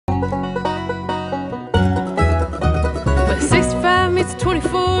meets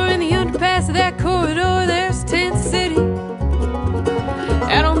 24 in the underpass of that corridor. There's Tent City.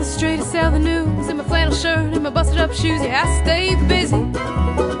 Out on the street I sell the news in my flannel shirt and my busted up shoes. Yeah, I stay busy.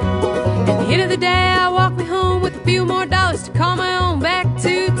 At the end of the day I walk me home with a few more dollars to call my own. Back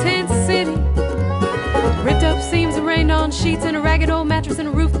to Tent City. Ripped up seams and rained on sheets and a ragged old mattress and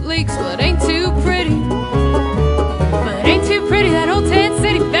a roof that leaks. Well, it ain't too pretty. Well, it ain't too pretty, that old Tent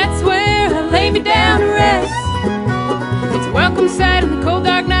City. That's where I lay me down to rest. It's a welcome sight in the cold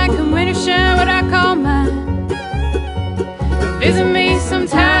dark night. Come rain or shine, what I call mine. Visit me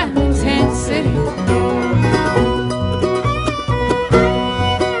sometime in Tent City.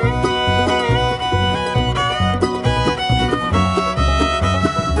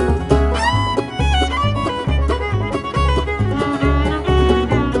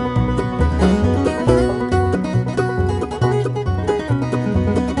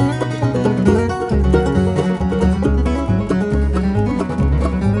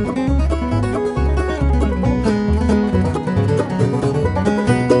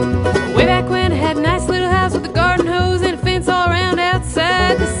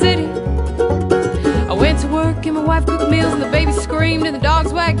 And my wife cooked meals and the baby screamed and the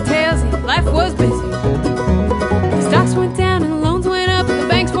dogs wagged tails. Yeah, life was busy. The stocks went down and the loans went up and the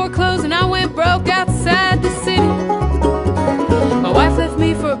banks foreclosed and I went broke outside the city. My wife left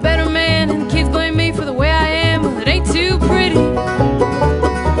me for a better man and the kids blame me for the way I am. Well, it ain't too pretty.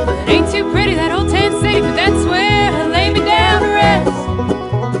 Well, it ain't too pretty, that old Tent City, but that's where I lay me down to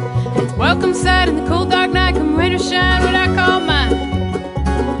rest. It's a welcome sight in the cold dark night. Come rain or shine, what I call mine.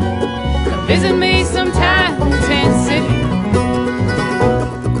 Come visit me sometime. Tent City.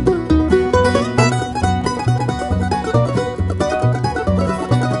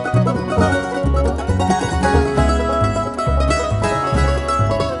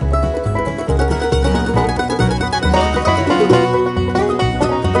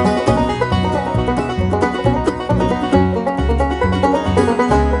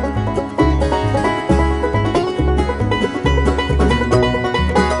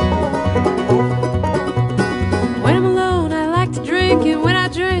 And when I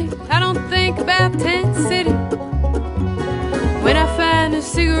drink, I don't think about Tent City. When I find a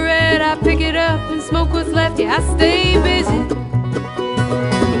cigarette, I pick it up and smoke what's left. Yeah, I stay busy.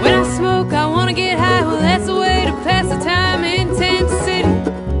 When I smoke, I wanna get high. Well, that's the way to pass the time in Tent City.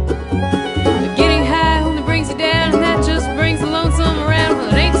 But getting high only brings you down, and that just brings the lonesome around. Well,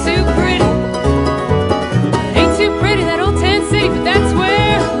 it ain't too pretty. It ain't too pretty, that old Tent City, but that's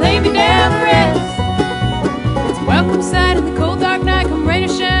where I lay me down to rest. It's a welcome sight in the cold dark night. Come rain or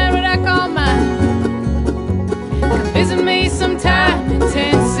shine, what I call mine. Come visit me sometime in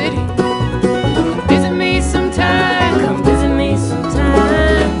Tent City. Come visit me sometime. Come visit me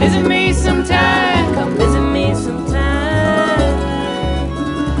sometime. Come visit me sometime.